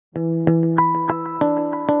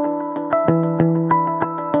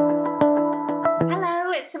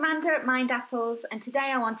Mindapples, and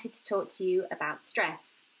today I wanted to talk to you about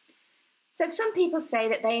stress. So some people say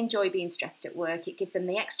that they enjoy being stressed at work. It gives them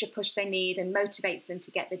the extra push they need and motivates them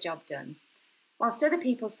to get the job done. Whilst other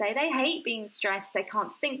people say they hate being stressed, they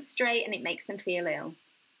can't think straight and it makes them feel ill.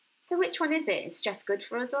 So which one is it? Is stress good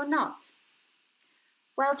for us or not?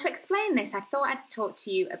 Well, to explain this, I thought I'd talk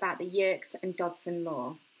to you about the Yerkes and Dodson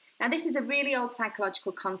law. Now, this is a really old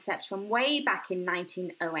psychological concept from way back in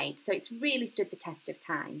 1908, so it's really stood the test of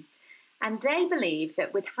time. And they believe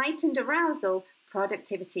that with heightened arousal,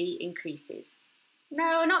 productivity increases.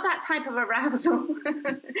 No, not that type of arousal.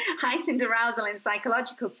 Heightened arousal in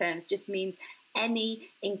psychological terms just means any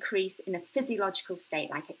increase in a physiological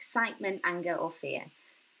state like excitement, anger, or fear.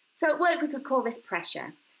 So at work, we could call this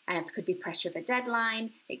pressure. It could be pressure of a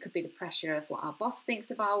deadline, it could be the pressure of what our boss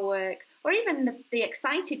thinks of our work, or even the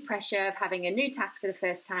excited pressure of having a new task for the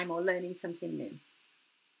first time or learning something new.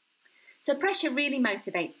 So pressure really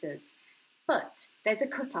motivates us, but there's a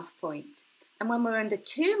cut-off point. And when we're under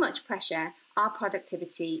too much pressure, our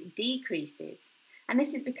productivity decreases. And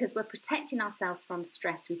this is because we're protecting ourselves from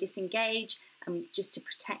stress. We disengage just to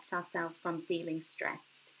protect ourselves from feeling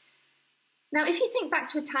stressed. Now, if you think back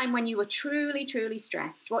to a time when you were truly, truly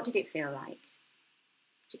stressed, what did it feel like?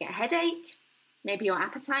 Did you get a headache? Maybe your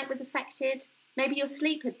appetite was affected? Maybe your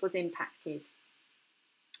sleep was impacted?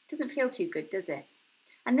 It doesn't feel too good, does it?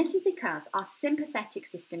 And this is because our sympathetic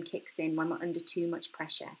system kicks in when we're under too much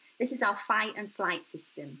pressure. This is our fight and flight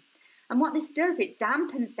system. And what this does, it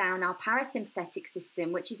dampens down our parasympathetic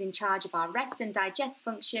system, which is in charge of our rest and digest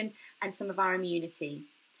function and some of our immunity.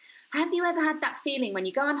 Have you ever had that feeling when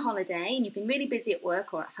you go on holiday and you've been really busy at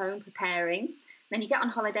work or at home preparing, then you get on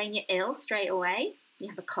holiday and you're ill straight away, you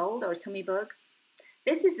have a cold or a tummy bug?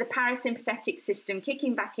 This is the parasympathetic system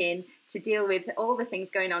kicking back in to deal with all the things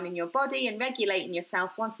going on in your body and regulating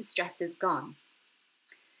yourself once the stress is gone.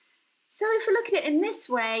 So if we look at it in this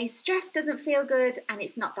way, stress doesn't feel good and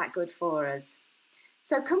it's not that good for us.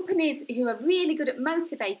 So companies who are really good at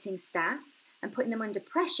motivating staff and putting them under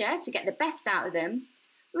pressure to get the best out of them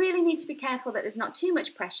really need to be careful that there's not too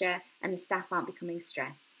much pressure and the staff aren't becoming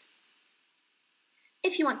stressed.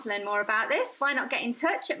 If you want to learn more about this, why not get in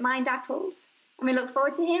touch at Mindapples? And we look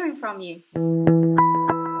forward to hearing from you.